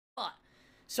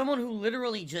Someone who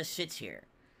literally just sits here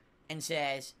and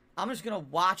says, I'm just going to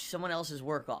watch someone else's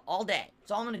work all day.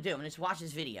 That's all I'm going to do. I'm going to just watch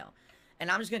this video. And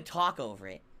I'm just going to talk over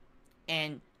it.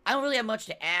 And I don't really have much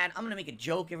to add. I'm going to make a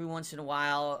joke every once in a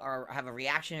while or have a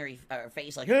reactionary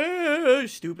face like,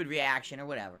 stupid reaction or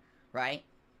whatever, right?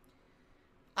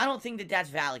 I don't think that that's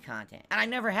valid content. And I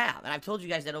never have. And I've told you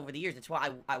guys that over the years. That's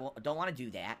why I don't want to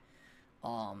do that.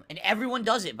 And everyone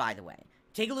does it, by the way.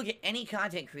 Take a look at any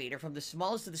content creator, from the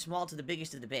smallest to the small to the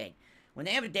biggest to the big. When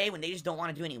they have a day when they just don't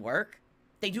want to do any work,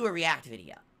 they do a react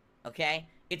video. Okay?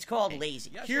 It's called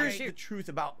lazy. Here's the truth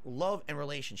about love and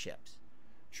relationships.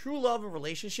 True love and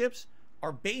relationships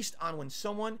are based on when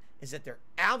someone is at their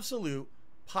absolute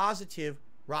positive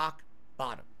rock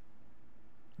bottom.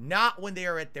 Not when they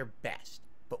are at their best,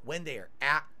 but when they are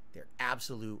at their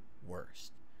absolute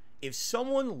worst. If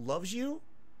someone loves you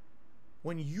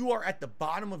when you are at the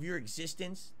bottom of your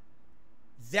existence,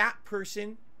 that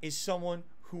person is someone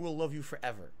who will love you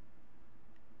forever.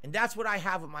 And that's what I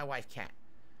have with my wife, Kat.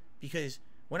 Because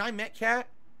when I met Kat,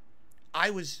 I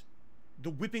was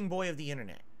the whipping boy of the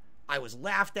internet. I was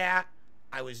laughed at.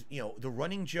 I was, the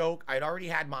running joke. I'd already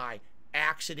had my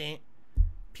accident.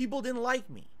 People didn't like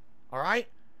me, all right?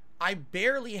 I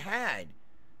barely had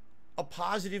a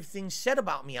positive thing said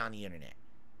about me on the internet.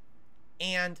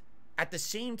 And at the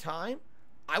same time,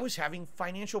 I was having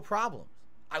financial problems.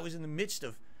 I was in the midst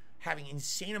of having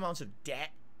insane amounts of debt,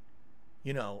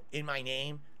 in my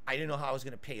name. I didn't know how I was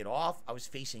going to pay it off. I was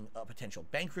facing a potential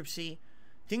bankruptcy.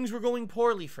 Things were going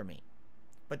poorly for me.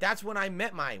 But that's when I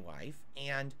met my wife,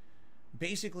 and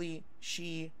basically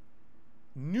she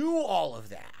knew all of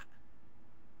that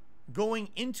going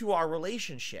into our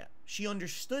relationship. She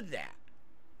understood that.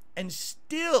 And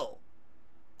still,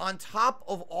 on top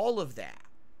of all of that,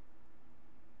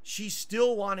 she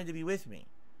still wanted to be with me.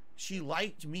 She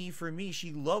liked me for me.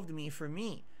 She loved me for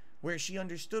me. Where she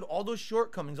understood all those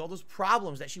shortcomings, all those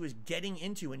problems that she was getting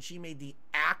into, and she made the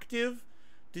active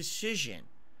decision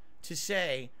to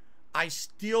say, I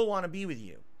still want to be with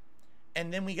you.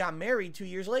 And then we got married 2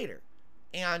 years later.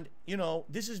 And,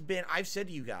 this has been, I've said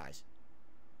to you guys,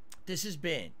 this has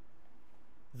been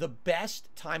the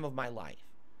best time of my life.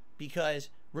 Because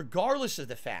regardless of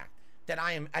the fact that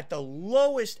I am at the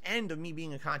lowest end of me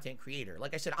being a content creator.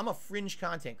 Like I said, I'm a fringe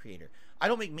content creator. I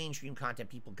don't make mainstream content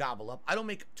people gobble up. I don't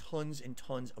make tons and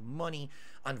tons of money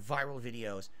on viral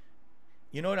videos.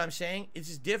 You know what I'm saying?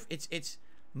 It's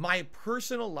my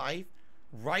personal life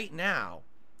right now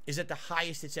is at the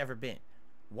highest it's ever been.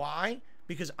 Why?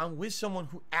 Because I'm with someone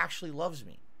who actually loves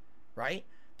me, right?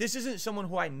 This isn't someone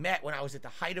who I met when I was at the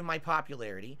height of my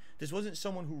popularity. This wasn't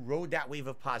someone who rode that wave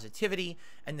of positivity,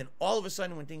 and then all of a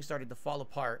sudden when things started to fall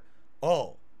apart,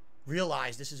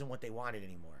 realize this isn't what they wanted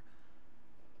anymore.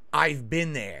 I've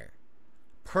been there.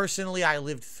 Personally, I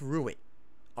lived through it,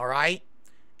 all right?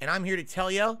 And I'm here to tell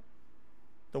you,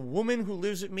 the woman who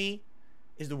lives with me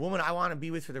is the woman I want to be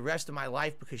with for the rest of my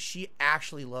life, because she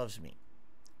actually loves me,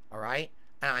 all right?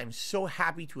 And I'm so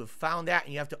happy to have found that,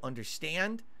 and you have to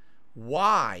understand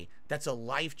why that's a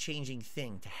life-changing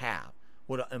thing to have.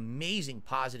 What an amazing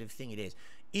positive thing it is.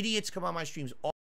 Idiots come on my streams all